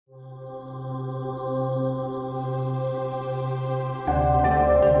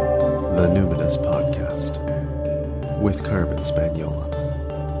the Numinous Podcast with Carmen Spagnola.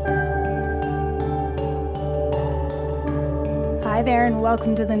 Hi there, and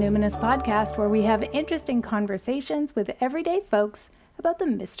welcome to the Numinous Podcast, where we have interesting conversations with everyday folks about the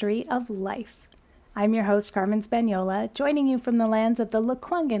mystery of life. I'm your host, Carmen Spagnola, joining you from the lands of the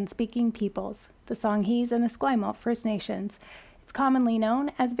Lekwungen-speaking peoples, the Songhees and Esquimalt First Nations. It's commonly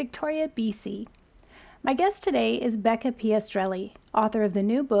known as Victoria, BC. My guest today is Becca Piastrelli, author of the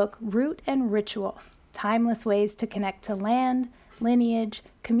new book, Root and Ritual, Timeless Ways to Connect to Land, Lineage,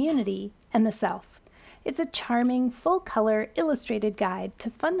 Community, and the Self. It's a charming, full-color, illustrated guide to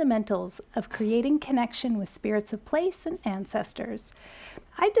fundamentals of creating connection with spirits of place and ancestors.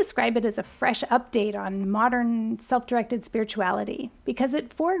 I describe it as a fresh update on modern self-directed spirituality because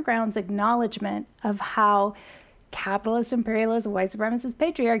it foregrounds acknowledgement of how capitalist imperialism, white supremacist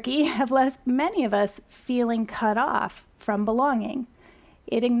patriarchy have left many of us feeling cut off from belonging.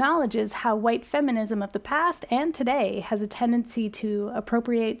 It acknowledges how white feminism of the past and today has a tendency to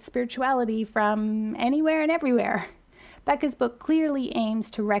appropriate spirituality from anywhere and everywhere. Becca's book clearly aims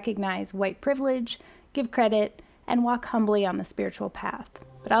to recognize white privilege, give credit, and walk humbly on the spiritual path.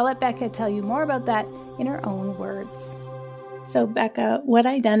 But I'll let Becca tell you more about that in her own words. So, Becca, what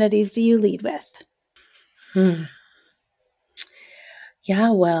identities do you lead with?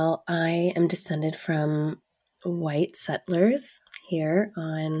 Yeah, well, I am descended from white settlers here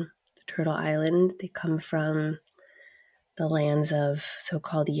on the Turtle Island. They come from the lands of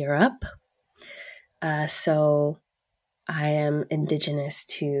so-called Europe. So I am indigenous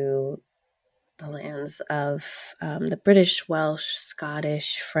to the lands of the British, Welsh,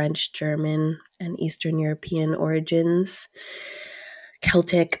 Scottish, French, German, and Eastern European origins,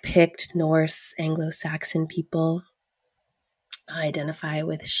 Celtic, Pict, Norse, Anglo-Saxon people. I identify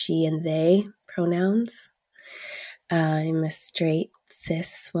with she and they pronouns. I'm a straight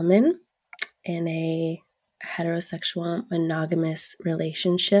cis woman in a heterosexual monogamous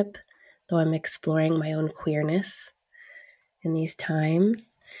relationship, though I'm exploring my own queerness in these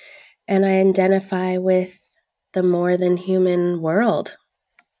times. And I identify with the more than human world,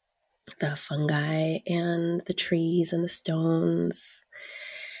 the fungi and the trees and the stones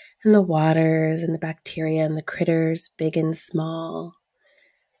and the waters and the bacteria and the critters, big and small.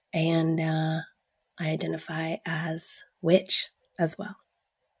 And I identify as witch as well.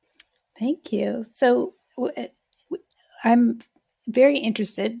 Thank you. So I'm very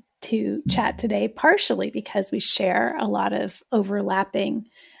interested to chat today, partially because we share a lot of overlapping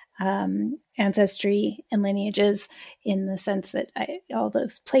ancestry and lineages, in the sense that all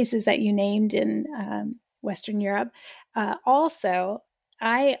those places that you named in Western Europe. Also,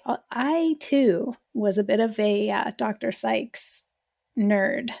 I too was a bit of a Dr. Sykes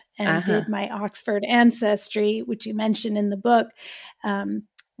nerd and did my Oxford ancestry, which you mentioned in the book.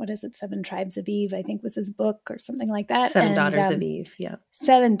 What is it? 7 Tribes of Eve, I think was his book, or something like that. Seven Daughters of Eve. Yeah.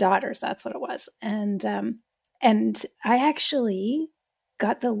 7 Daughters. That's what it was. And I actually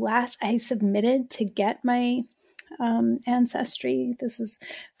got I submitted to get my ancestry. This is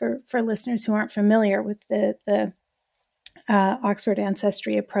for listeners who aren't familiar with the Oxford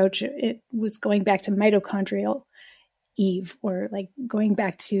ancestry approach. It was going back to mitochondrial Eve, or like going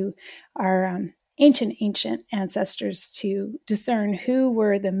back to our ancient ancestors to discern who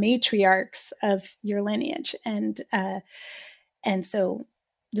were the matriarchs of your lineage. And so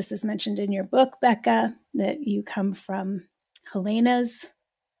this is mentioned in your book, Becca, that you come from Helena's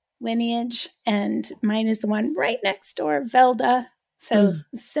lineage, and mine is the one right next door, Velda. So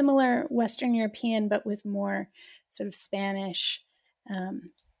similar Western European, but with more sort of Spanish,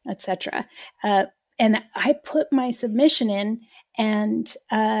 etc. And I put my submission in, and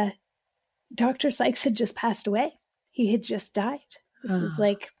Dr. Sykes had just passed away. He had just died. This was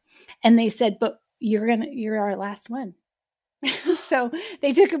and they said, but you're our last one. So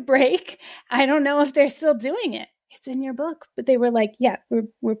they took a break. I don't know if they're still doing it. It's in your book, but they were like, yeah,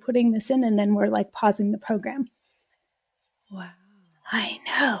 we're putting this in, and then we're like pausing the program. Wow.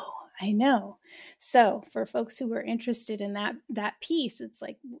 I know. So for folks who are interested in that piece, it's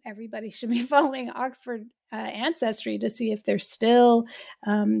like everybody should be following Oxford Ancestry to see if they're still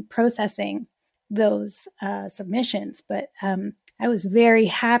processing those submissions. But I was very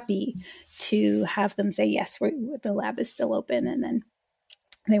happy to have them say, yes, the lab is still open. And then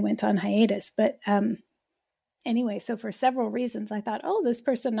they went on hiatus. But anyway, so for several reasons, I thought, this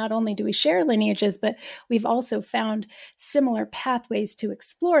person, not only do we share lineages, but we've also found similar pathways to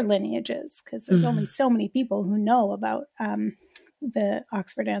explore lineages, because there's only so many people who know about the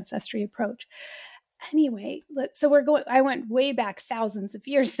Oxford Ancestry approach. Anyway, I went way back thousands of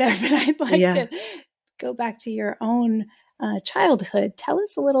years there, but I'd like to go back to your own childhood. Tell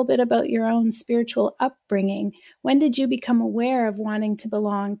us a little bit about your own spiritual upbringing. When did you become aware of wanting to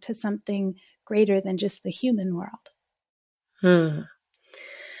belong to something greater than just the human world?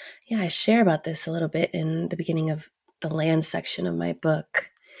 Yeah, I share about this a little bit in the beginning of the land section of my book,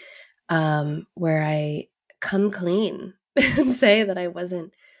 where I come clean and say that I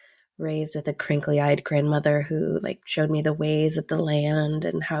wasn't raised with a crinkly-eyed grandmother who like showed me the ways of the land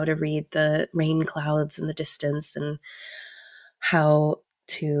and how to read the rain clouds in the distance and how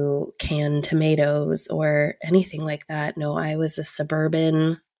to can tomatoes or anything like that. No, I was a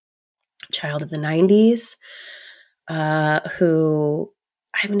suburban child of the 90s, who,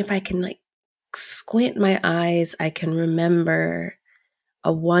 I mean, if I can like squint my eyes, I can remember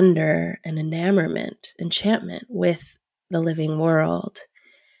a wonder and enchantment with the living world.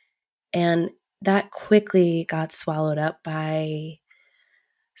 And that quickly got swallowed up by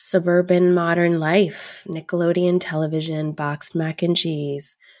suburban modern life, Nickelodeon television, boxed mac and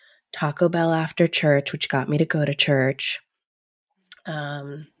cheese, Taco Bell after church, which got me to go to church.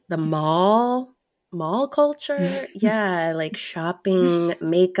 The mall culture. Yeah, like shopping,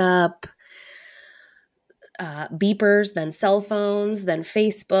 makeup, beepers, then cell phones, then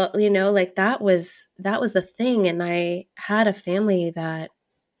Facebook, like that was the thing. And I had a family that,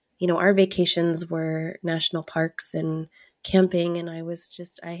 our vacations were national parks and camping, and I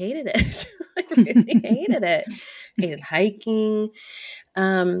hated it. I really hated it. Hated hiking.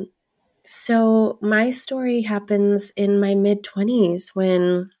 So my story happens in my mid-20s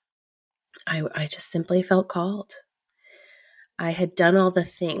when I just simply felt called. I had done all the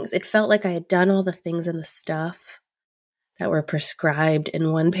things. It felt like I had done all the things and the stuff that were prescribed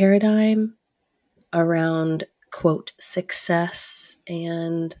in one paradigm around, quote, success.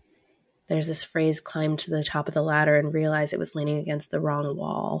 And there's this phrase, climb to the top of the ladder and realize it was leaning against the wrong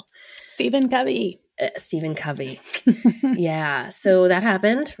wall. Stephen Covey. Yeah. So that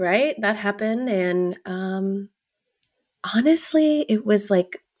happened, right? That happened. And honestly, it was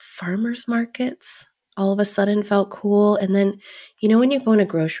like farmers markets all of a sudden felt cool. And then, when you go in a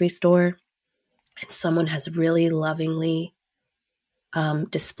grocery store and someone has really lovingly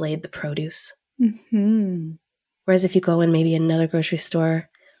displayed the produce. Mm-hmm. Whereas if you go in maybe another grocery store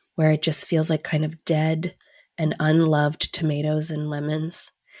where it just feels like kind of dead and unloved tomatoes and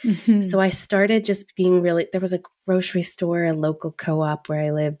lemons. Mm-hmm. So I started just being there was a grocery store, a local co-op where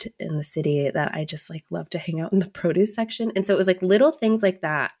I lived in the city that I just like loved to hang out in the produce section. And so it was like little things like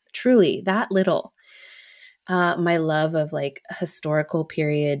that, truly that little. My love of like historical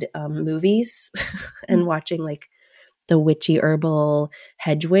period movies and watching like the witchy herbal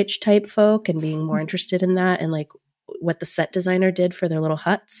hedge witch type folk and being more interested in that and like what the set designer did for their little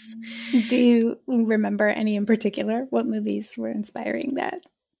huts. Do you remember any in particular? What movies were inspiring that?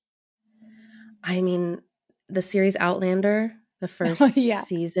 I mean, the series Outlander, the first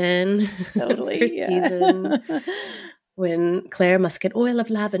season. Totally. The first season when Claire must get oil of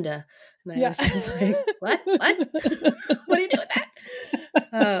lavender. And I was just like, what? What do you do with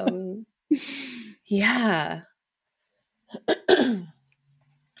that? Yeah.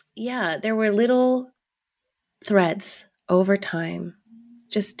 Yeah, there were little threads over time,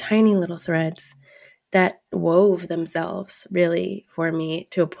 just tiny little threads that wove themselves really for me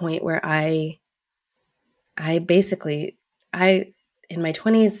to a point where I basically, in my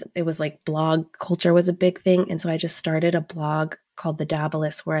 20s, it was like blog culture was a big thing. And so I just started a blog called The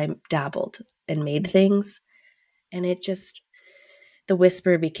Dabbleless where I dabbled and made things. And the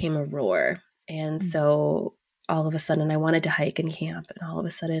whisper became a roar. And so all of a sudden I wanted to hike and camp. And all of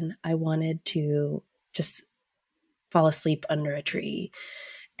a sudden I wanted to just fall asleep under a tree.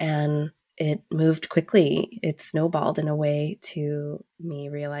 And it moved quickly. It snowballed in a way to me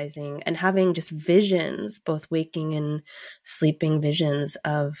realizing and having just visions, both waking and sleeping visions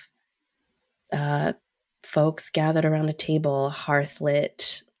of folks gathered around a table, hearth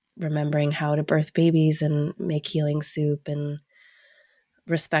lit, remembering how to birth babies and make healing soup and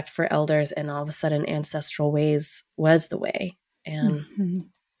respect for elders. And all of a sudden ancestral ways was the way. And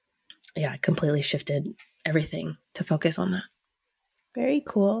I completely shifted everything to focus on that. Very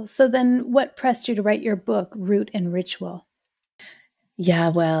cool. So then what pressed you to write your book, Root and Ritual? Yeah,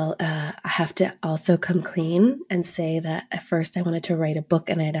 well, I have to also come clean and say that at first I wanted to write a book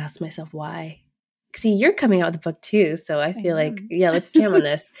and I had asked myself why. See, you're coming out with a book too. So I feel like, let's jam on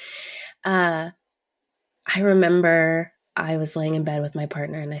this. I remember I was laying in bed with my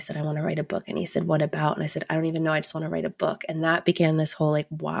partner and I said, I want to write a book. And he said, what about? And I said, I don't even know. I just want to write a book. And that began this whole like,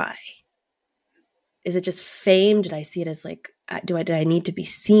 why? Is it just fame? Did I see it as like, did I need to be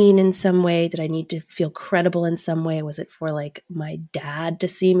seen in some way? Did I need to feel credible in some way? Was it for like my dad to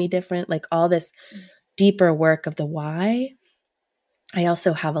see me different? Like all this deeper work of the why, I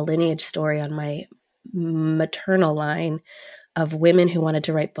also have a lineage story on my maternal line of women who wanted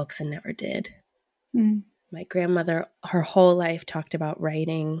to write books and never did. Mm. My grandmother, her whole life talked about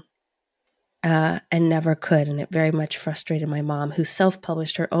writing and never could. And it very much frustrated my mom, who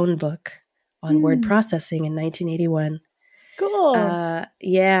self-published her own book on word processing in 1981. Cool.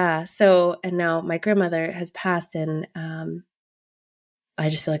 Yeah. So, and now my grandmother has passed, and I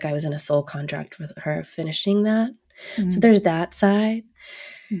just feel like I was in a soul contract with her finishing that. So there's that side.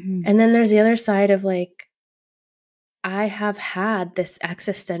 And then there's the other side of like, I have had this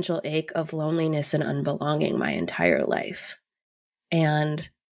existential ache of loneliness and unbelonging my entire life, and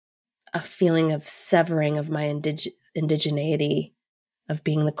a feeling of severing of my indigeneity, of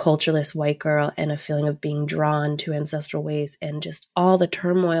being the cultureless white girl, and a feeling of being drawn to ancestral ways, and just all the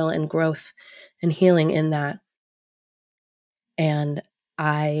turmoil and growth and healing in that. And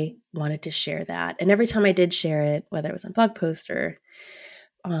I wanted to share that. And every time I did share it, whether it was on blog post or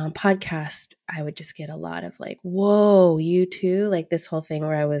podcast, I would just get a lot of like, whoa, you too? Like this whole thing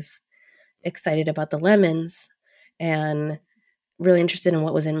where I was excited about the lemons and really interested in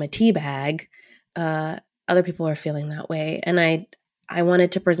what was in my tea bag. Other people are feeling that way. And I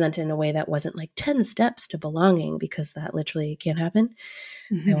wanted to present it in a way that wasn't like 10 steps to belonging, because that literally can't happen.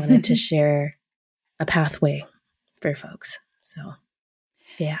 I wanted to share a pathway for folks. So,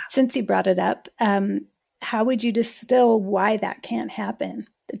 yeah. Since you brought it up, how would you distill why that can't happen?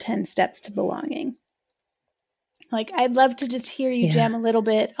 The 10 steps to belonging. Like, I'd love to just hear you jam a little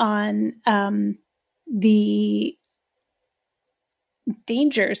bit on the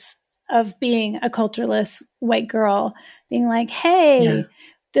dangers of being a cultureless white girl, being like, hey,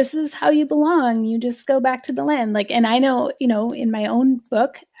 this is how you belong. You just go back to the land. Like, and I know, in my own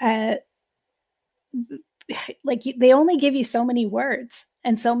book, like they only give you so many words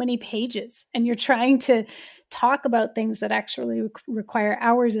and so many pages, and you're trying to talk about things that actually require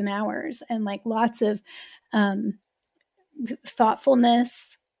hours and hours, and like lots of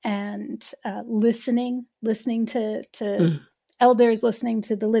thoughtfulness and listening to elders, listening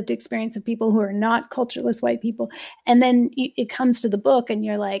to the lived experience of people who are not cultureless white people. And then it comes to the book and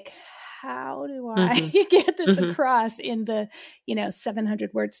you're like, how do I get this across in the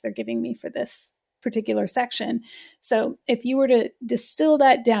 700 words they're giving me for this particular section? So if you were to distill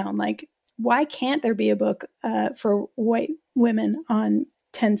that down, like, why can't there be a book for white women on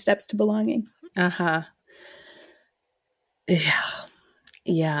 10 steps to belonging?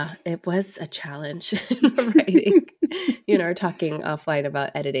 Yeah, it was a challenge in writing. We're talking offline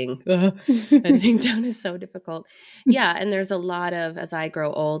about editing. Editing down is so difficult. Yeah, and there's a lot of, as I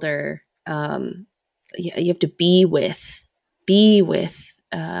grow older, you have to be with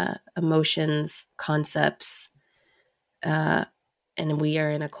emotions, concepts, and we are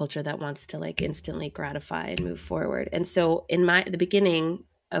in a culture that wants to like instantly gratify and move forward. And so in the beginning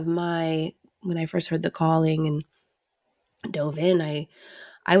of when I first heard the calling and dove in,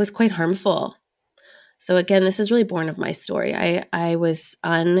 I was quite harmful. So again, this is really born of my story. I was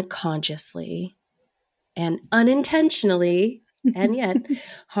unconsciously and unintentionally and yet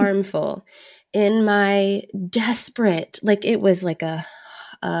harmful in my desperate, like it was like a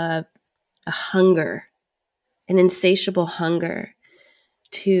hunger, an insatiable hunger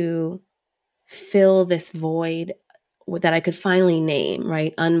to fill this void that I could finally name,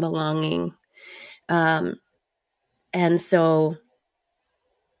 right? Unbelonging. And so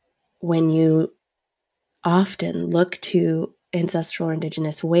when you often look to ancestral or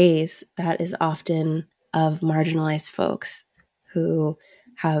indigenous ways, that is often of marginalized folks who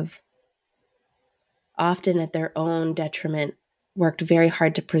have often at their own detriment worked very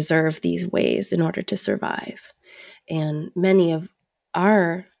hard to preserve these ways in order to survive. And many of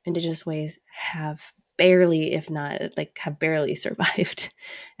our indigenous ways have barely, if not like have barely survived.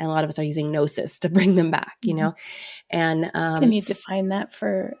 And a lot of us are using gnosis to bring them back, And can you define that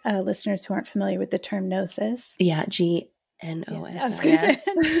for listeners who aren't familiar with the term gnosis? Yeah, GNOSIS. Yeah,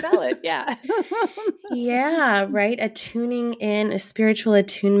 spell it, yeah. Yeah, right. Attuning in, a spiritual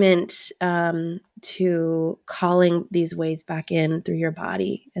attunement to calling these ways back in through your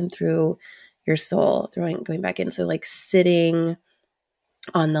body and through your soul, going back in. So like sitting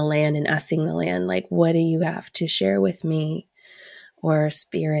on the land and asking the land, like, what do you have to share with me? Or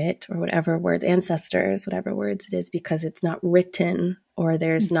spirit, or whatever words, ancestors, whatever words it is, because it's not written, or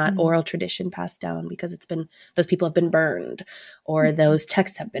there's not oral tradition passed down because those people have been burned, or those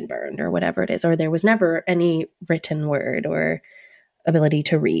texts have been burned, or whatever it is, or there was never any written word or ability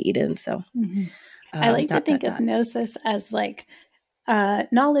to read. And so I like to think of gnosis as like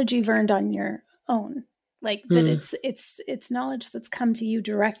knowledge you've earned on your own, Like that it's knowledge that's come to you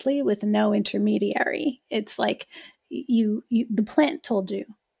directly with no intermediary. It's like you the plant told you,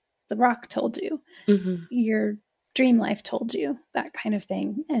 the rock told you, your dream life told you, that kind of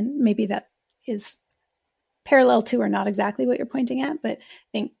thing. And maybe that is parallel to or not exactly what you're pointing at, but I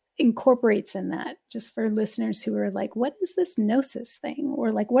think incorporates in that, just for listeners who are like, what is this gnosis thing?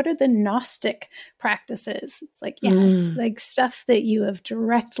 Or like, what are the Gnostic practices? It's like, yeah, it's like stuff that you have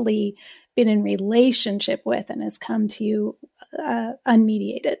directly been in relationship with and has come to you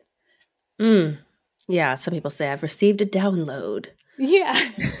unmediated. Yeah, some people say I've received a download. Yeah.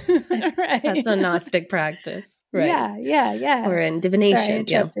 Right. That's a Gnostic practice. Right. Yeah. Or in divination. Sorry, I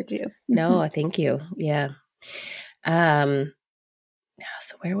interrupted you. No, thank you. Yeah.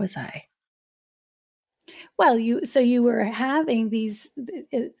 So where was I? Well, you were having this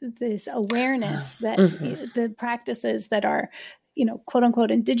awareness that the practices that are, quote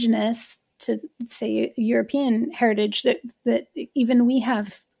unquote, indigenous to, say, European heritage, that even we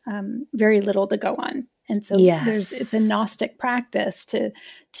have very little to go on. And so it's a Gnostic practice to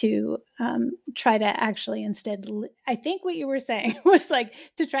try to actually instead, I think what you were saying was like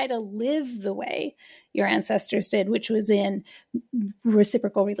to try to live the way your ancestors did, which was in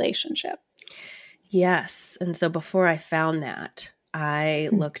reciprocal relationship. Yes. And so before I found that, I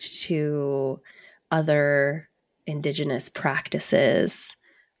looked to other indigenous practices,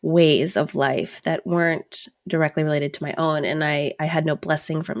 ways of life that weren't directly related to my own. And I had no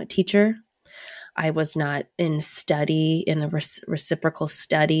blessing from a teacher. I was not in a reciprocal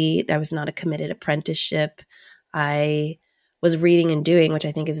study. There was not a committed apprenticeship. I was reading and doing, which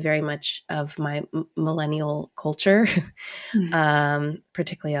I think is very much of my millennial culture,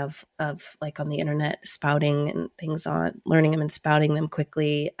 particularly of like on the internet, spouting and things on, learning them and spouting them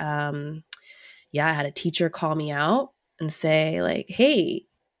quickly. I had a teacher call me out and say like, hey,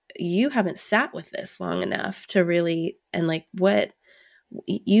 you haven't sat with this long enough to really, and like what,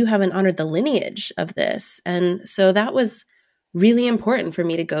 you haven't honored the lineage of this. And so that was really important for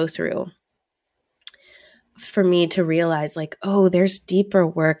me to go through, for me to realize like, oh, there's deeper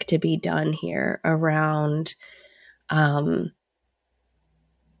work to be done here around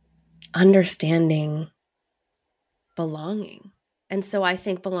understanding belonging. And so I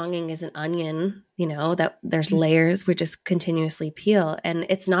think belonging is an onion, that there's layers we just continuously peel. And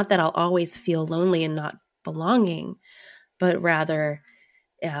it's not that I'll always feel lonely and not belonging, but rather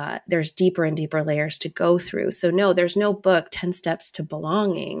there's deeper and deeper layers to go through. So no, there's no book, 10 Steps to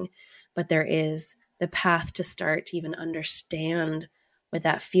Belonging, but there is the path to start to even understand what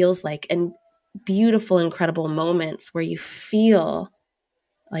that feels like, and beautiful, incredible moments where you feel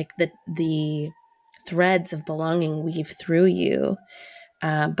like the threads of belonging weave through you.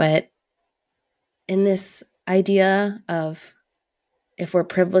 But in this idea of, if we're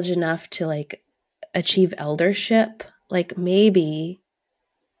privileged enough to like achieve eldership, like maybe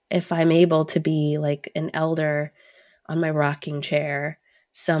if I'm able to be like an elder on my rocking chair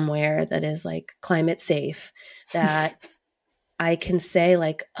somewhere that is like climate safe, that I can say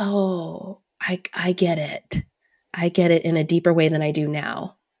like, oh, I get it. I get it in a deeper way than I do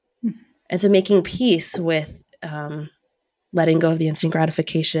now. And so making peace with letting go of the instant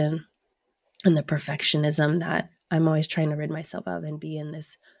gratification and the perfectionism that I'm always trying to rid myself of, and be in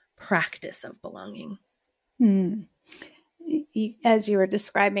this practice of belonging. As you were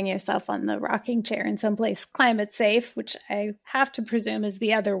describing yourself on the rocking chair in someplace climate safe, which I have to presume is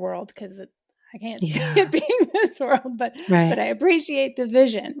the other world, because I can't see it being this world, but I appreciate the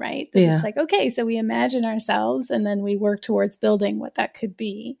vision, right? That it's like, okay, so we imagine ourselves and then we work towards building what that could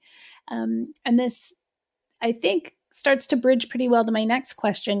be. And this, I think, starts to bridge pretty well to my next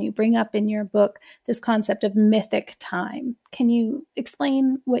question. You bring up in your book this concept of mythic time. Can you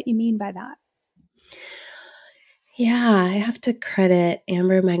explain what you mean by that? Yeah, I have to credit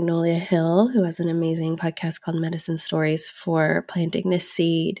Amber Magnolia Hill, who has an amazing podcast called Medicine Stories, for planting this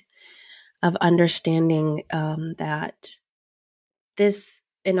seed of understanding that this,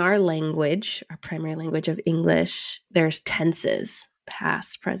 in our language, our primary language of English, there's tenses,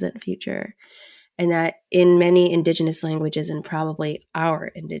 past, present, future. And that in many indigenous languages, and probably our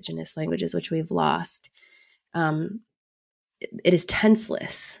indigenous languages, which we've lost, it is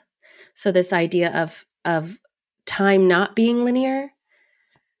tenseless. So this idea of time not being linear,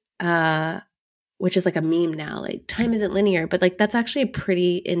 which is like a meme now, like time isn't linear, but like that's actually a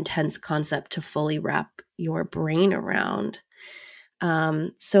pretty intense concept to fully wrap your brain around.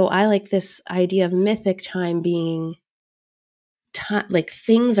 So I like this idea of mythic time being like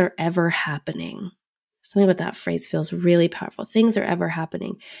things are ever happening. Something about that phrase feels really powerful. Things are ever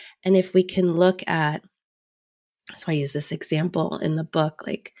happening. And if we can look at, so I use this example in the book,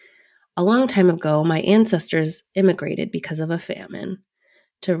 like a long time ago, my ancestors immigrated because of a famine.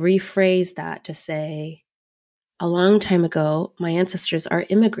 To rephrase that to say, a long time ago, my ancestors are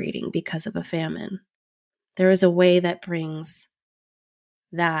immigrating because of a famine. There is a way that brings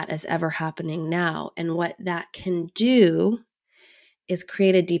that as ever happening now. And what that can do is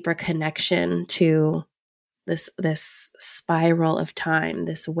create a deeper connection to this spiral of time,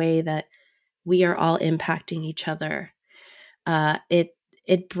 this way that we are all impacting each other.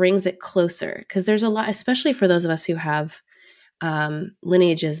 It brings it closer, because there's a lot, especially for those of us who have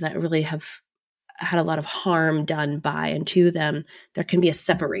lineages that really have had a lot of harm done by and to them. There can be a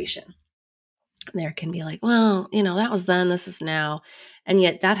separation. There can be like, well, that was then, this is now. And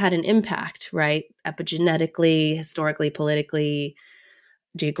yet that had an impact, right? Epigenetically, historically, politically,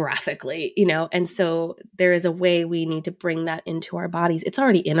 geographically, and so there is a way we need to bring that into our bodies. It's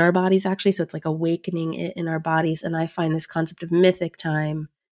already in our bodies, actually. So it's like awakening it in our bodies. And I find this concept of mythic time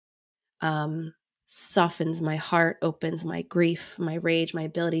softens my heart, opens my grief, my rage, my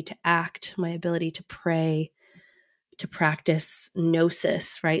ability to act, my ability to pray, to practice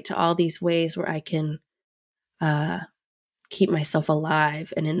gnosis, right? To all these ways where I can keep myself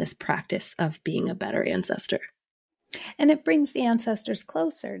alive and in this practice of being a better ancestor. And it brings the ancestors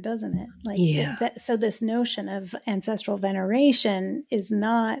closer, doesn't it? Like, yeah. So this notion of ancestral veneration is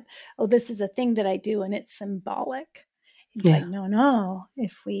not, oh, this is a thing that I do and it's symbolic. It's like, no.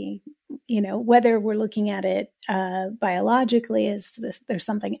 If we, whether we're looking at it biologically as this, there's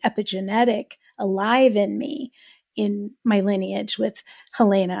something epigenetic alive in me, in my lineage with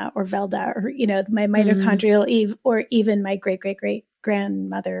Helena or Velda, or, my mitochondrial Eve, or even my great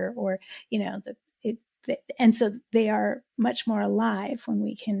grandmother, or, and so they are much more alive when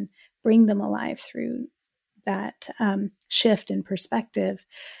we can bring them alive through that shift in perspective.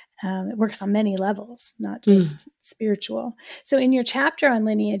 It works on many levels, not just spiritual. So in your chapter on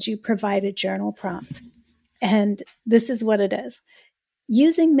lineage, you provide a journal prompt. And this is what it is.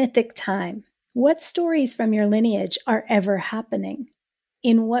 Using mythic time, what stories from your lineage are ever happening?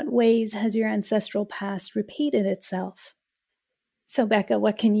 In what ways has your ancestral past repeated itself? So Becca,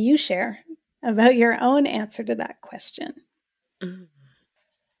 what can you share about your own answer to that question?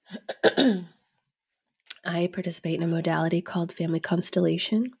 I participate in a modality called family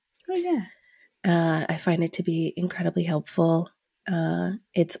Constellation. Oh, yeah. I find it to be incredibly helpful.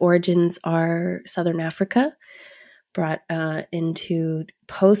 Its origins are Southern Africa, brought into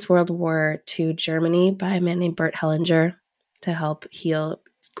post-World War II Germany by a man named Bert Hellinger to help heal a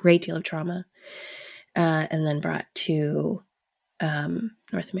great deal of trauma, and then brought to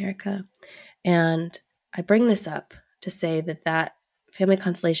North America. And I bring this up to say that family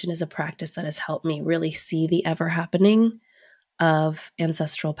constellation is a practice that has helped me really see the ever happening of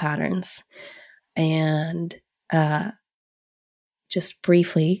ancestral patterns. And just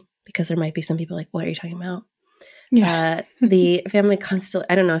briefly, because there might be some people like, what are you talking about? Yeah. The family constellation,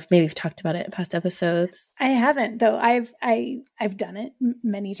 I don't know if maybe we've talked about it in past episodes. I haven't, though. I've done it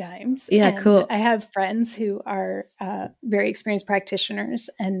many times. Yeah, and cool. I have friends who are very experienced practitioners,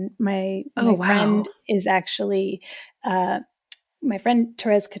 and my friend is actually my friend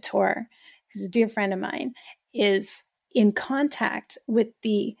Therese Couture, who's a dear friend of mine, is in contact with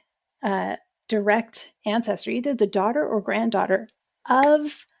the direct ancestor, either the daughter or granddaughter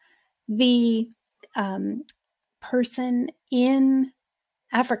of the person in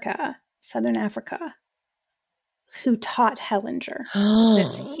Africa, Southern Africa, who taught Hellinger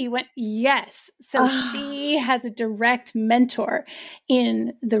this. He went, yes. So she has a direct mentor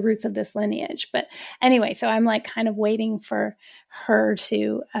in the roots of this lineage. But anyway, so I'm like kind of waiting for her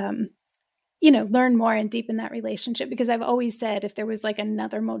to, learn more and deepen that relationship, because I've always said if there was like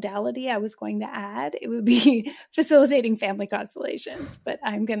another modality I was going to add, it would be facilitating family constellations, but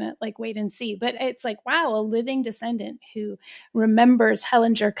I'm going to like wait and see. But it's like, wow, a living descendant who remembers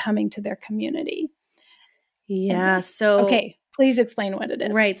Hellinger coming to their community. Yeah. Anyway, So, okay, please explain what it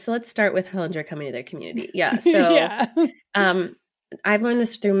is. Right. So let's start with Hellinger coming to their community. Yeah. So, I've learned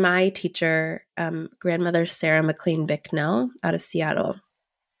this through my teacher, grandmother, Sarah McLean Bicknell out of Seattle.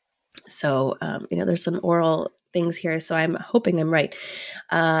 So, there's some oral things here. So I'm hoping I'm right,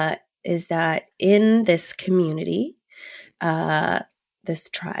 is that in this community, this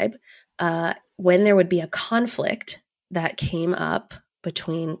tribe, when there would be a conflict that came up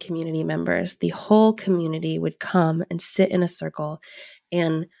between community members, the whole community would come and sit in a circle,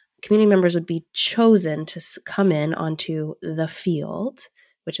 and community members would be chosen to come in onto the field,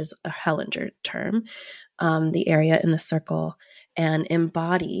 which is a Hellinger term, the area in the circle, and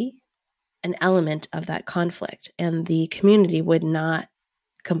embody an element of that conflict. And the community would not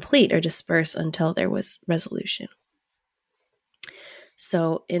complete or disperse until there was resolution.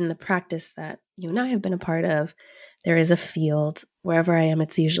 So in the practice that you and I have been a part of, there is a field. Wherever I am,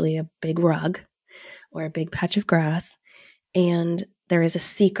 it's usually a big rug or a big patch of grass. And there is a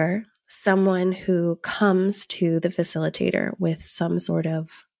seeker, someone who comes to the facilitator with some sort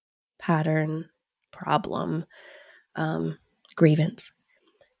of pattern, problem, grievance.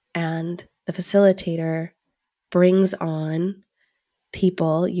 And the facilitator brings on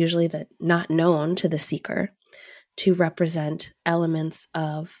people, usually that not known to the seeker, to represent elements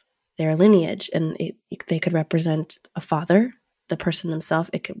of their lineage. And they could represent a father, the person themselves.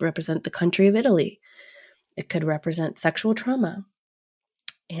 It could represent the country of Italy. It could represent sexual trauma.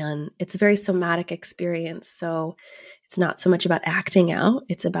 And it's a very somatic experience. So it's not so much about acting out.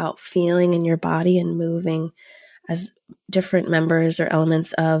 It's about feeling in your body and moving as different members or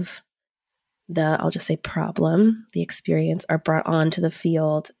elements of I'll just say problem, the experience, are brought onto the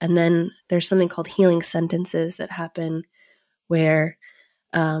field. And then there's something called healing sentences that happen where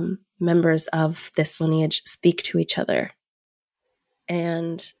members of this lineage speak to each other.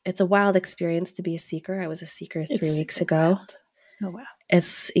 And it's a wild experience to be a seeker. I was a seeker 3 weeks ago. Wild. Oh, wow.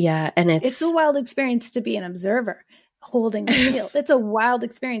 It's a wild experience to be an observer holding the field. It's a wild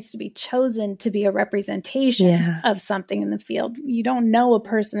experience to be chosen to be a representation of something in the field. You don't know a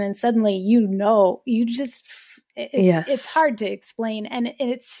person and suddenly it's hard to explain. And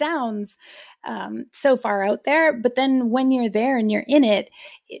it sounds so far out there, but then when you're there and you're in it,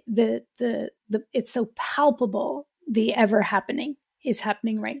 it's so palpable. The ever happening is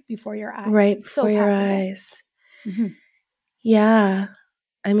happening right before your eyes. Right it's so before your eyes. Mm-hmm. Yeah.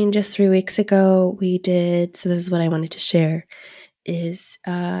 I mean, just 3 weeks ago we did, so this is what I wanted to share, is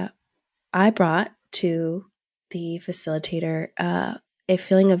I brought to the facilitator a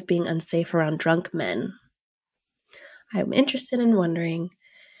feeling of being unsafe around drunk men. I'm interested in wondering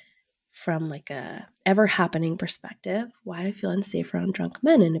from like a ever happening perspective why I feel unsafe around drunk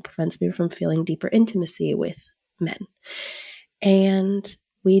men, and it prevents me from feeling deeper intimacy with men. And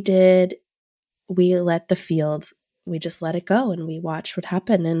we let the field, we just let it go and we watched what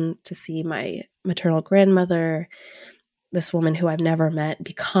happened. And to see my maternal grandmother, this woman who I've never met,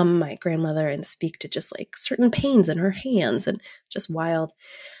 become my grandmother and speak to just like certain pains in her hands, and just wild.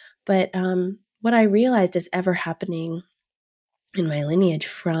 But what I realized is ever happening in my lineage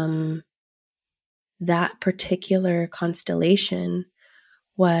from that particular constellation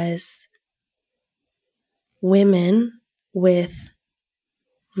was women with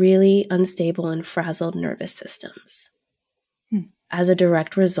really unstable and frazzled nervous systems as a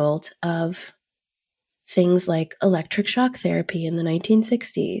direct result of things like electric shock therapy in the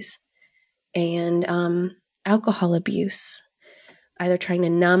 1960s and alcohol abuse, either trying to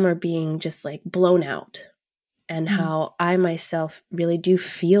numb or being just like blown out. And how I myself really do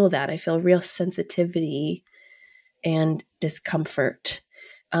feel that. I feel real sensitivity and discomfort.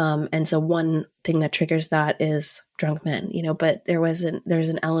 And so one thing that triggers that is drunk men, but there's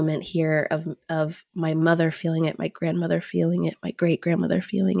an element here of my mother feeling it, my grandmother feeling it, my great grandmother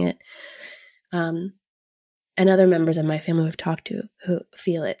feeling it, and other members of my family we've talked to who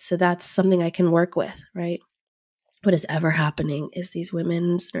feel it. So that's something I can work with, right? What is ever happening is these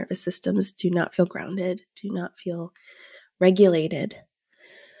women's nervous systems do not feel grounded, do not feel regulated.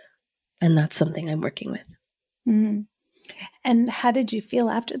 And that's something I'm working with. Mm-hmm. And how did you feel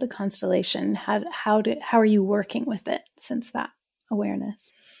after the constellation? How are you working with it since that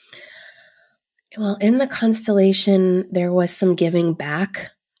awareness? Well, in the constellation, there was some giving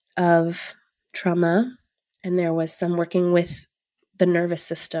back of trauma, and there was some working with the nervous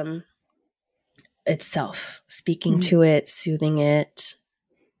system itself, speaking to it, soothing it.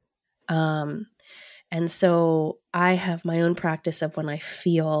 And so I have my own practice of when I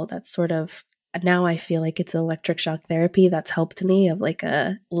feel that sort of, now I feel like it's electric shock therapy that's helped me, of like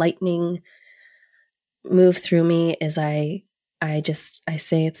a lightning move through me, is I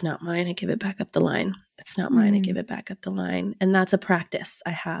say, it's not mine, I give it back up the line. It's not mine, I give it back up the line. And that's a practice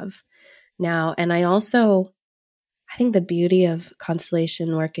I have now. And I think the beauty of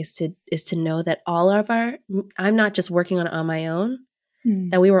constellation work is to know that I'm not just working on it on my own,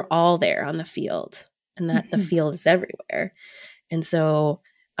 that we were all there on the field, and that the field is everywhere. And so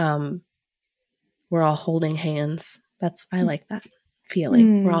we're all holding hands. I like that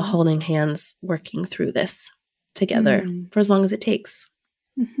feeling. We're all holding hands, working through this together for as long as it takes.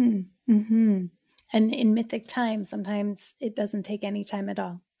 And in mythic time, sometimes it doesn't take any time at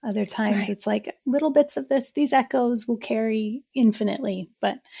all. Other times it's like little bits of these echoes will carry infinitely,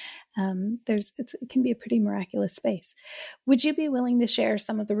 but it can be a pretty miraculous space. Would you be willing to share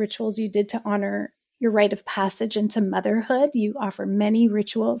some of the rituals you did to honor your rite of passage into motherhood? You offer many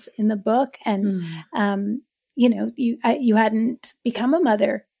rituals in the book, and you hadn't become a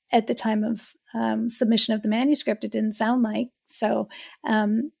mother at the time of submission of the manuscript. It didn't sound like. So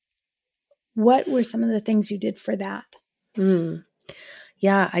what were some of the things you did for that?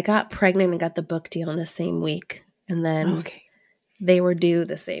 Yeah, I got pregnant and got the book deal in the same week. And then they were due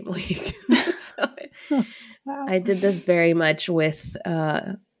the same week. So Wow. I did this very much with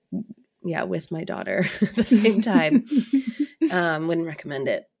my daughter at the same time. Wouldn't recommend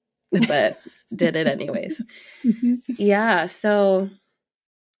it, but did it anyways. Yeah, so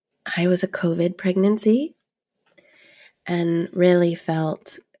I was a COVID pregnancy and really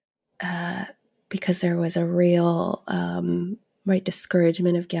felt, because there was a real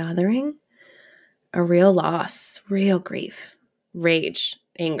discouragement of gathering, a real loss, real grief, rage,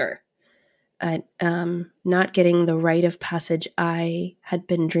 anger, at not getting the rite of passage I had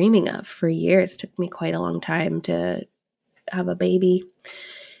been dreaming of for years. It took me quite a long time to have a baby.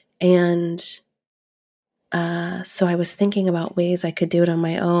 And so I was thinking about ways I could do it on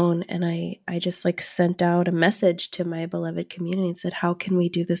my own. And I just sent out a message to my beloved community and said, how can we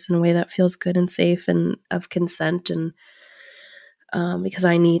do this in a way that feels good and safe and of consent? And because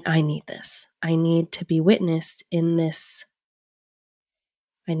I need this. I need to be witnessed in this.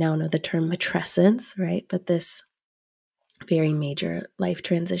 I now know the term matrescence, right? But this very major life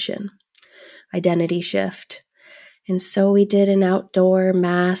transition, identity shift. And so we did an outdoor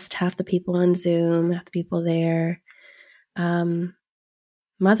masked, half the people on Zoom, half the people there,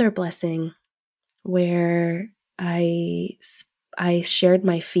 mother blessing, where I shared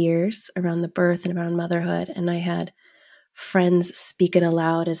my fears around the birth and around motherhood. And I had friends speak it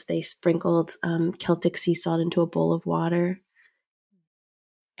aloud as they sprinkled Celtic sea salt into a bowl of water.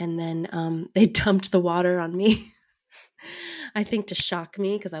 And then they dumped the water on me, I think to shock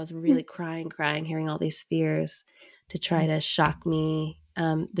me, because I was really crying, hearing all these fears, to try to shock me.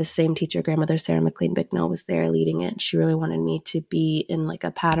 The same teacher, grandmother Sarah McLean Bicknell, was there leading it. She really wanted me to be in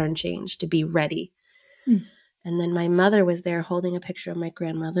a pattern change, to be ready. And then my mother was there holding a picture of my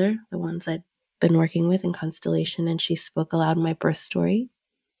grandmother, the ones I'd been working with in Constellation, and she spoke aloud my birth story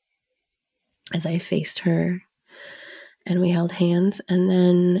as I faced her, and we held hands. And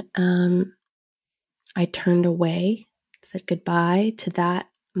then I turned away, said goodbye to that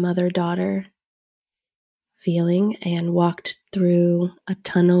mother-daughter feeling, and walked through a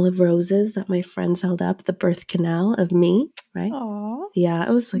tunnel of roses that my friends held up, the birth canal of me, right? Aww. Yeah,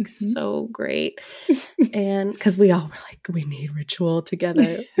 it was so great. And because we all were we need ritual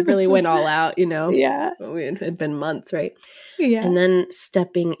together. We really went all out, Yeah. It had been months, right? Yeah. And then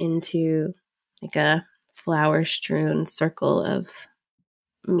stepping into a flower-strewn circle of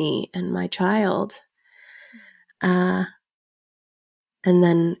me and my child. And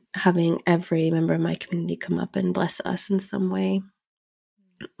then having every member of my community come up and bless us in some way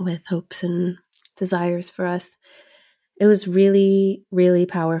with hopes and desires for us. It was really, really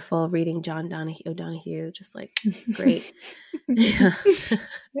powerful reading John O'Donohue, just great. Yeah.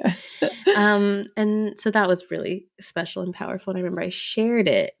 And so that was really special and powerful. And I remember I shared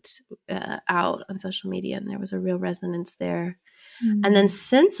it out on social media, and there was a real resonance there. And then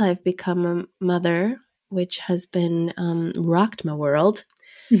since I've become a mother, which has been rocked my world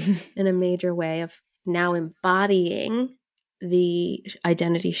in a major way, of now embodying the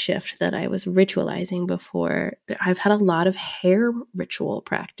identity shift that I was ritualizing before. I've had a lot of hair ritual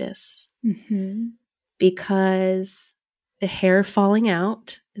practice because the hair falling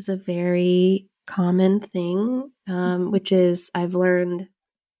out is a very common thing, which is, I've learned,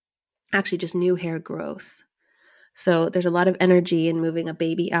 actually just new hair growth. So there's a lot of energy in moving a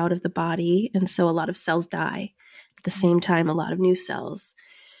baby out of the body. And so a lot of cells die. At the same time, a lot of new cells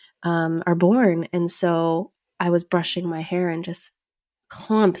are born. And so I was brushing my hair and just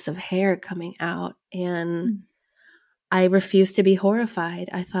clumps of hair coming out. And I refused to be horrified.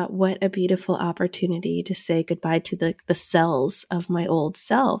 I thought, what a beautiful opportunity to say goodbye to the cells of my old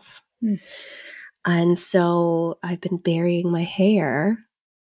self. And so I've been burying my hair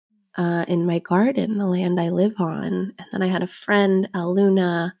in my garden, the land I live on. And then I had a friend,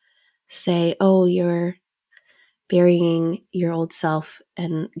 Luna, say, oh, you're burying your old self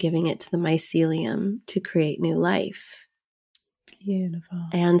and giving it to the mycelium to create new life. Beautiful.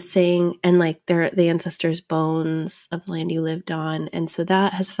 And saying, and they're the ancestors' bones of the land you lived on. And so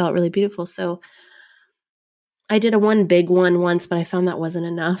that has felt really beautiful. So I did a one big one once, but I found that wasn't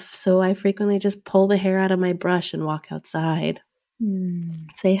enough. So I frequently just pull the hair out of my brush and walk outside.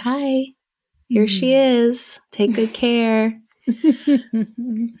 Say, hi, here she is. Take good care.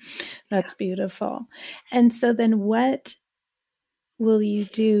 That's beautiful. And so then what will you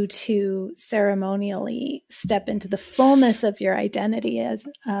do to ceremonially step into the fullness of your identity as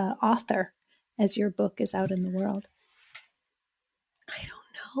author as your book is out in the world? I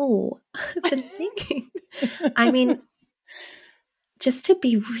don't know. I've been thinking. I mean, just to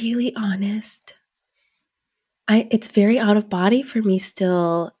be really honest, it's very out of body for me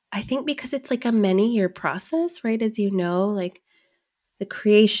still. I think because it's like a many-year process, right? As you know, like the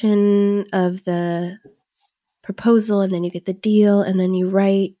creation of the proposal, and then you get the deal, and then you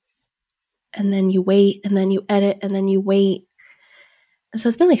write, and then you wait, and then you edit, and then you wait. And so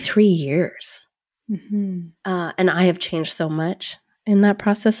it's been like 3 years. Mm-hmm. And I have changed so much in that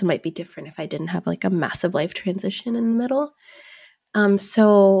process. It might be different if I didn't have like a massive life transition in the middle.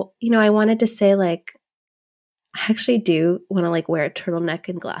 So, I wanted to say, like, I actually do want to like wear a turtleneck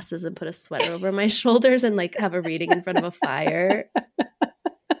and glasses and put a sweater over my shoulders and like have a reading in front of a fire.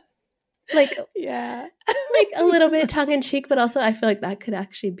 Like, yeah, like a little bit tongue in cheek, but also I feel like that could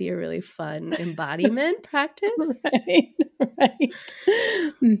actually be a really fun embodiment practice. Right.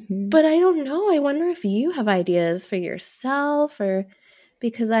 Mm-hmm. But I don't know. I wonder if you have ideas for yourself, or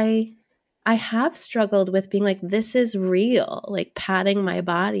because I have struggled with being like, this is real, like patting my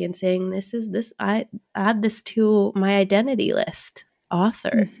body and saying, I add this to my identity list,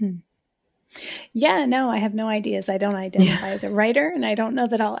 author. Mm-hmm. Yeah, no, I have no ideas. I don't identify as a writer, and I don't know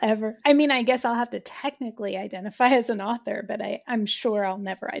that I'll ever, I guess I'll have to technically identify as an author, but I'm sure I'll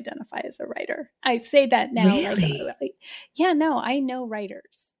never identify as a writer. I say that now. Really? Yeah, no, I know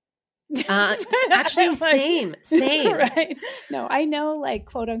writers. Actually, same. Right. No, I know like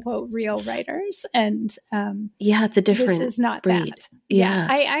quote unquote real writers, and yeah, it's a different this is not breed. that. Yeah.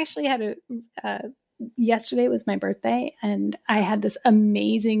 I actually had yesterday was my birthday, and I had this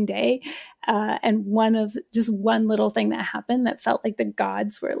amazing day. And one little thing that happened that felt like the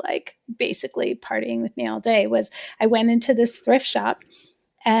gods were like basically partying with me all day was I went into this thrift shop,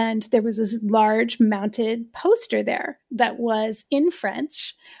 and there was this large mounted poster there that was in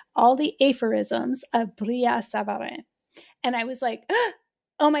French, all the aphorisms of Bria Savarin. And I was like,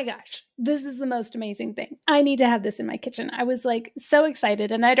 oh my gosh, this is the most amazing thing. I need to have this in my kitchen. I was like so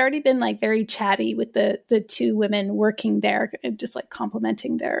excited. And I'd already been like very chatty with the two women working there, just like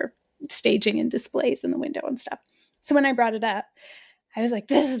complimenting their staging and displays in the window and stuff. So when I brought it up, I was like,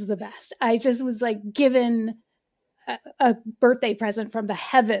 this is the best. I just was like given a birthday present from the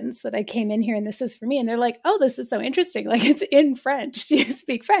heavens that I came in here and this is for me. And they're like, oh, this is so interesting. Like, it's in French. Do you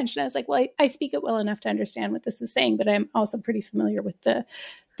speak French? And I was like, well, I speak it well enough to understand what this is saying, but I'm also pretty familiar with the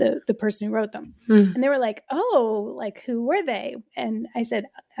person who wrote them. And they were like, oh, like, who were they? And I said,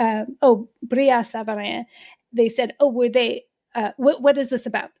 Bria Savarin. They said, oh, were they, what is this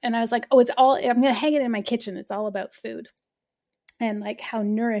about? And I was like, oh, I'm going to hang it in my kitchen. It's all about food and like how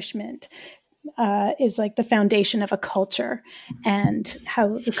nourishment is like the foundation of a culture, and how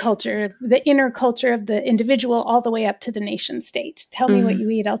the inner culture of the individual all the way up to the nation state. Tell me what you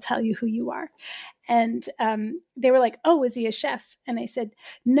eat, I'll tell you who you are. And they were like, oh, was he a chef? And I said,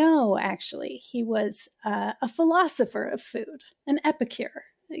 no, actually, he was a philosopher of food, an epicure.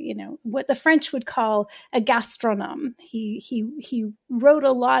 What the French would call a gastronome. He wrote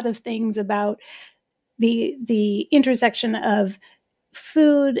a lot of things about the intersection of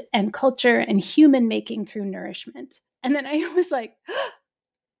food and culture and human making through nourishment. And then I was like,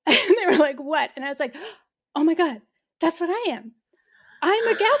 and they were like, what? And I was like, oh my God, that's what I am. I'm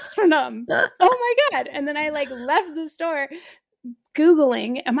a gastronome. Oh my God. And then I like left the store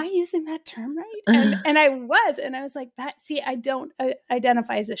Googling, am I using that term right? And I was like, I don't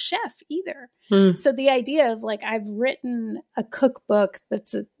identify as a chef either. So the idea of like, I've written a cookbook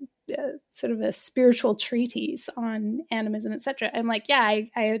that's a sort of a spiritual treatise on animism, etc. I'm like, yeah, I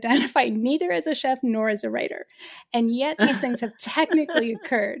identify neither as a chef nor as a writer. And yet these things have technically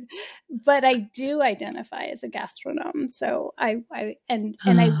occurred, but I do identify as a gastronome. So I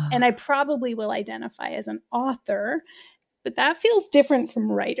probably will identify as an author, but that feels different from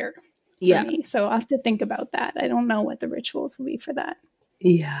writer for me. So I'll have to think about that. I don't know what the rituals will be for that.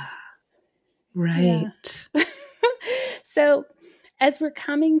 Yeah. Right. Yeah. So as we're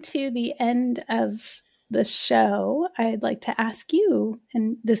coming to the end of the show, I'd like to ask you,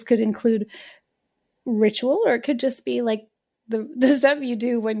 and this could include ritual, or it could just be like the stuff you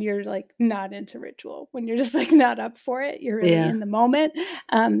do when you're like not into ritual, when you're just like not up for it, you're really in the moment.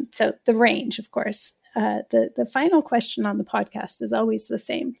 So the range, of course. The final question on the podcast is always the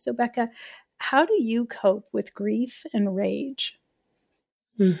same. So Becca, how do you cope with grief and rage?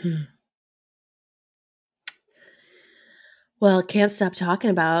 Mm-hmm. Well, can't stop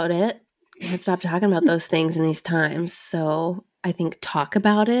talking about it. Can't stop talking about those things in these times. So I think talk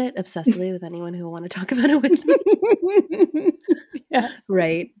about it obsessively with anyone who will want to talk about it with me. Yeah.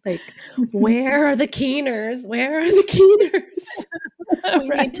 Right. Like, where are the keeners? Where are the keeners? We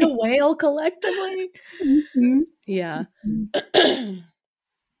need to wail collectively. Mm-hmm. Yeah. Mm-hmm.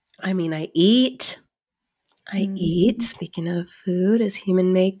 I mean, I eat. Speaking of food as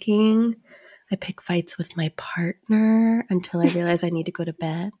human making. I pick fights with my partner until I realize I need to go to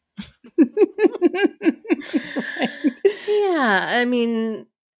bed. Right. Yeah, I mean,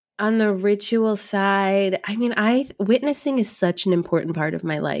 on the ritual side, I mean, witnessing is such an important part of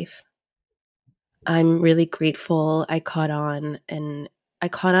my life. I'm really grateful I caught on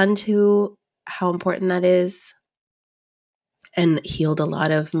to how important that is and healed a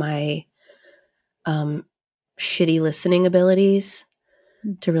lot of my shitty listening abilities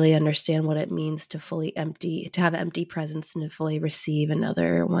to really understand what it means to have empty presence and to fully receive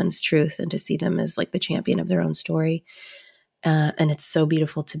another one's truth and to see them as like the champion of their own story. And it's so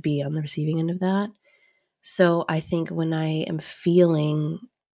beautiful to be on the receiving end of that. So I think when I am feeling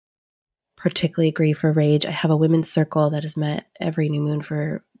particularly grief or rage, I have a women's circle that has met every new moon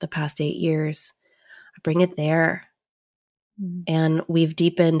for the past 8 years. I bring it there. And we've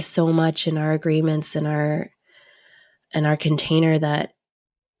deepened so much in our agreements and our container that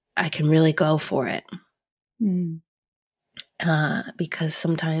I can really go for it. Because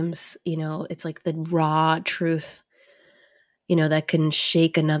sometimes, it's like the raw truth, that can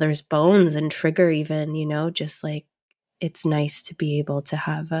shake another's bones and trigger even, just like it's nice to be able to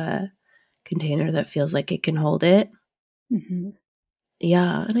have a container that feels like it can hold it. Mm-hmm.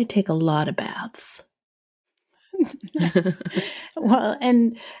 Yeah. And I take a lot of baths. Nice. Well,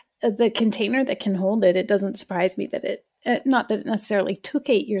 and the container that can hold it doesn't surprise me that not that it necessarily took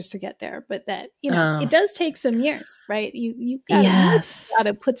 8 years to get there, but that, it does take some years, right? You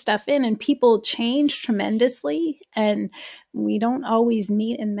gotta put stuff in, and people change tremendously, and we don't always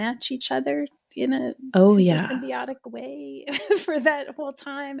meet and match each other in a symbiotic way for that whole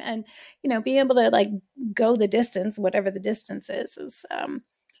time. And, being able to like go the distance, whatever the distance is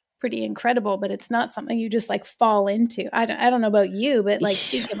pretty incredible, but it's not something you just like fall into. I don't know about you, but like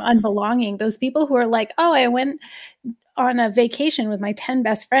speaking of unbelonging, those people who are like, oh, I went on a vacation with my 10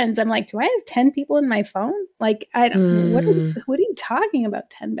 best friends. I'm like, do I have 10 people in my phone? Like, I don't, what are you talking about?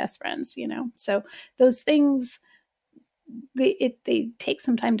 10 best friends, So those things, they take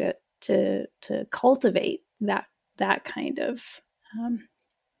some time to cultivate that kind of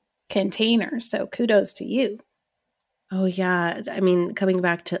container. So kudos to you. Oh yeah. I mean, going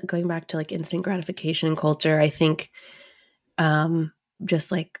back to like instant gratification culture, I think just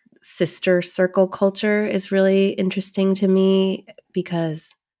like sister circle culture is really interesting to me,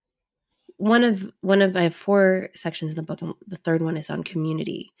 because I have 4 sections in the book, and the third one is on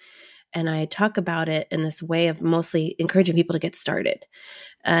community. And I talk about it in this way of mostly encouraging people to get started.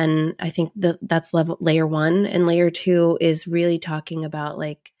 And I think that's layer 1. And layer 2 is really talking about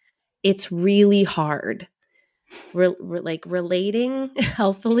like, it's really hard. Like relating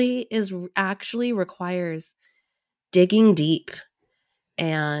healthily is actually requires digging deep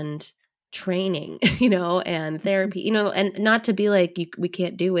and training, and therapy, and not to be like, we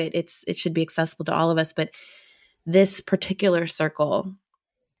can't do it. It should be accessible to all of us. But this particular circle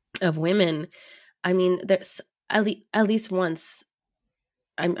of women, I mean, there's at least once,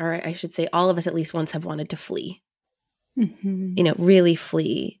 or I should say all of us at least once have wanted to flee. Mm-hmm. Really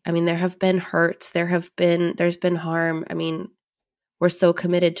flee. I mean, there have been hurts, there's been harm. I mean, we're so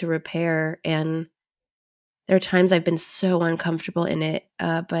committed to repair, and there are times I've been so uncomfortable in it.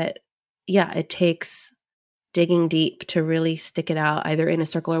 But yeah, it takes digging deep to really stick it out, either in a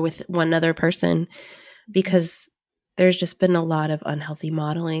circle or with one other person, because there's just been a lot of unhealthy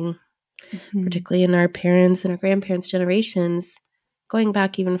modeling, particularly in our parents and our grandparents' generations, going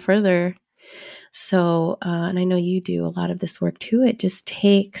back even further. So, and I know you do a lot of this work too. It just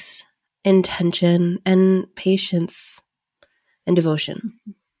takes intention and patience and devotion.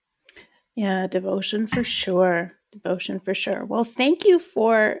 Yeah, devotion for sure. Well, thank you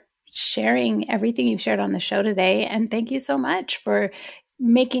for sharing everything you've shared on the show today. And thank you so much for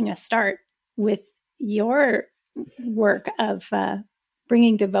making a start with your work of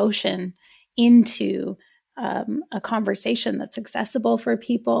bringing devotion into a conversation that's accessible for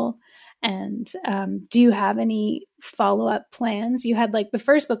people. And do you have any follow-up plans? You had like the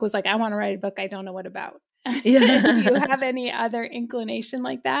first book was like, I want to write a book I don't know what about. Yeah. Do you have any other inclination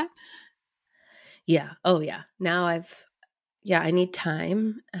like that? Yeah. Oh yeah. Now I need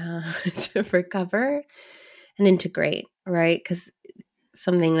time to recover and integrate, right? Because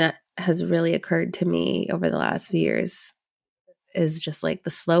something that has really occurred to me over the last few years is just like the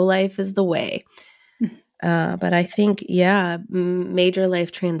slow life is the way. But I think, major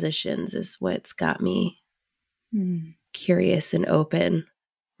life transitions is what's got me curious and open.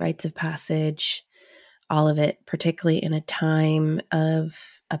 Rites of passage, all of it, particularly in a time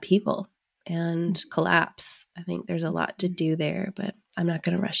of upheaval and collapse. I think there's a lot to do there, but I'm not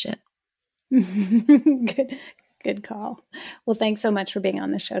going to rush it. Good call. Well, thanks so much for being on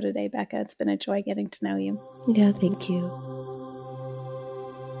the show today, Becca. It's been a joy getting to know you. Yeah, thank you.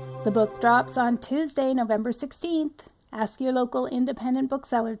 The book drops on Tuesday, November 16th. Ask your local independent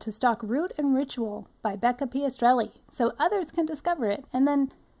bookseller to stock Root and Ritual by Becca Piastrelli so others can discover it. And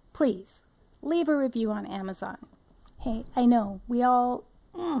then, please, leave a review on Amazon. Hey, I know we all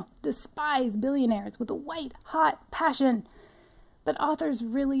despise billionaires with a white-hot passion. But authors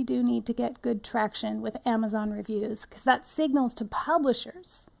really do need to get good traction with Amazon reviews because that signals to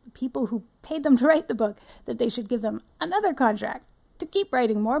publishers, the people who paid them to write the book, that they should give them another contract to keep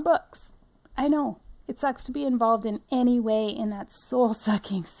writing more books. I know, it sucks to be involved in any way in that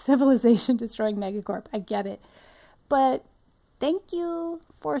soul-sucking, civilization-destroying megacorp. I get it. But thank you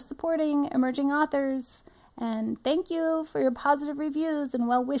for supporting emerging authors, and thank you for your positive reviews and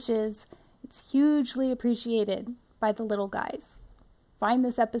well wishes. It's hugely appreciated by the little guys. Find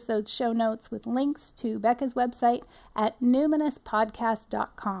this episode's show notes with links to Becca's website at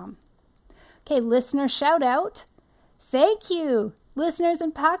numinouspodcast.com. Okay, listener shout out. Thank you, listeners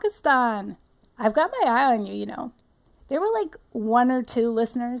in Pakistan. I've got my eye on you, you know. There were like 1 or 2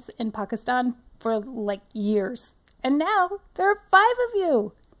 listeners in Pakistan for like years. And now there are 5 of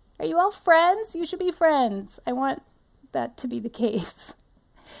you. Are you all friends? You should be friends. I want that to be the case.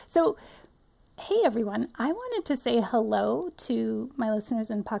 So, hey everyone, I wanted to say hello to my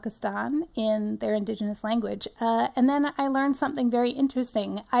listeners in Pakistan in their indigenous language. And then I learned something very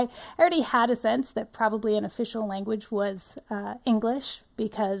interesting. I already had a sense that probably an official language was English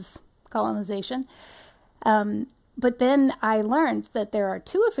because colonization. But then I learned that there are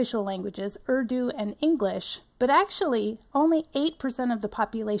 2 official languages, Urdu and English, but actually only 8% of the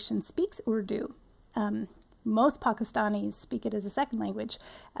population speaks Urdu. Most Pakistanis speak it as a second language.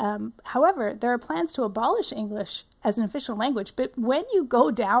 However, there are plans to abolish English as an official language. But when you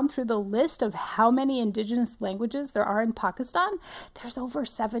go down through the list of how many indigenous languages there are in Pakistan, there's over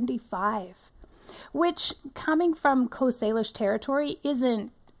 75, which coming from Coast Salish territory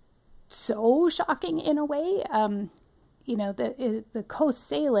isn't so shocking in a way. The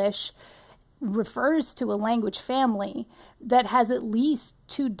Coast Salish refers to a language family that has at least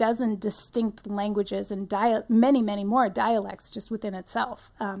 24 distinct languages and many, many more dialects just within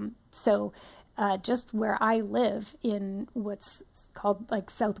itself. So just where I live in what's called like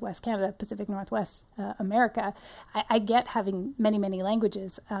Southwest Canada, Pacific Northwest America, I get having many, many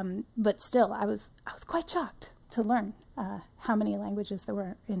languages. But still, I was quite shocked to learn how many languages there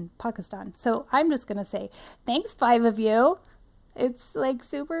were in Pakistan. So I'm just going to say, thanks, 5 of you. It's like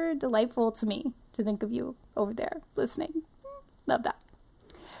super delightful to me to think of you over there listening. Love that.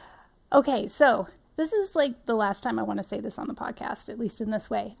 Okay, so this is like the last time I want to say this on the podcast, at least in this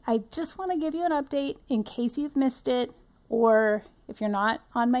way. I just want to give you an update in case you've missed it, or if you're not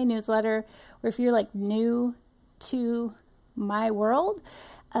on my newsletter, or if you're like new to my world.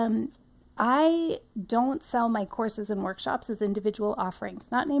 I don't sell my courses and workshops as individual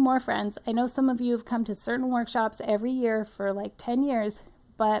offerings. Not anymore, friends. I know some of you have come to certain workshops every year for like 10 years,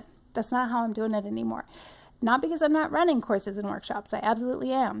 but that's not how I'm doing it anymore. Not because I'm not running courses and workshops. I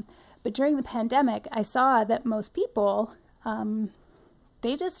absolutely am. But during the pandemic, I saw that most people,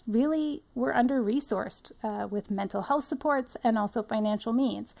 they just really were under-resourced with mental health supports and also financial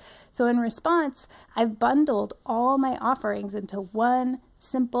means. So in response, I've bundled all my offerings into one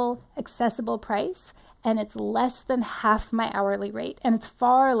simple, accessible price, and it's less than half my hourly rate, and it's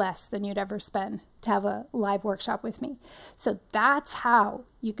far less than you'd ever spend to have a live workshop with me. So that's how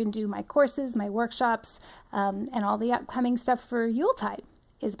you can do my courses, my workshops, and all the upcoming stuff for Yuletide,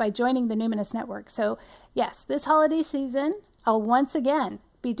 is by joining the Numinous Network. So yes, this holiday season, I'll once again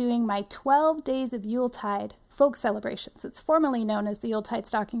be doing my 12 Days of Yuletide folk celebrations. It's formerly known as the Yuletide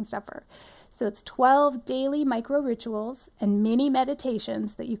Stocking Stuffer. So it's 12 daily micro rituals and mini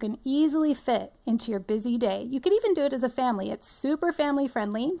meditations that you can easily fit into your busy day. You could even do it as a family. It's super family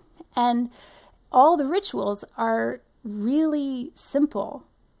friendly, and all the rituals are really simple.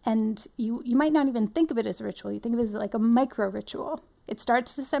 And you might not even think of it as a ritual. You think of it as like a micro ritual. It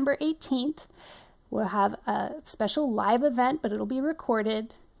starts December 18th. We'll have a special live event, but it'll be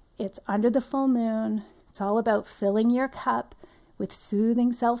recorded. It's under the full moon. It's all about filling your cup with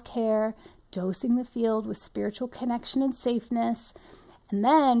soothing self-care, dosing the field with spiritual connection and safeness. And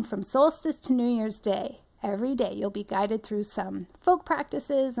then from solstice to New Year's Day, every day you'll be guided through some folk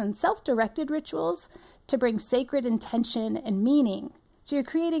practices and self-directed rituals to bring sacred intention and meaning. So you're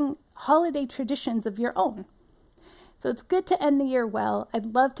creating holiday traditions of your own. So it's good to end the year well.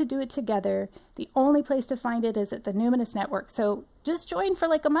 I'd love to do it together. The only place to find it is at the Numinous Network. So just join for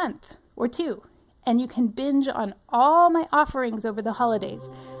like a month or two, and you can binge on all my offerings over the holidays,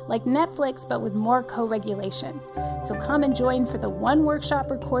 like Netflix, but with more co-regulation. So come and join for the one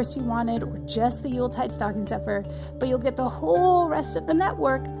workshop or course you wanted, or just the Yuletide stocking stuffer, but you'll get the whole rest of the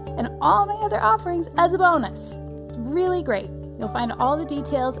network and all my other offerings as a bonus. It's really great. You'll find all the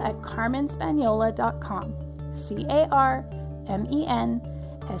details at carmenspagnola.com.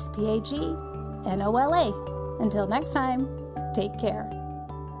 CarmenSpagnola. Until next time, take care.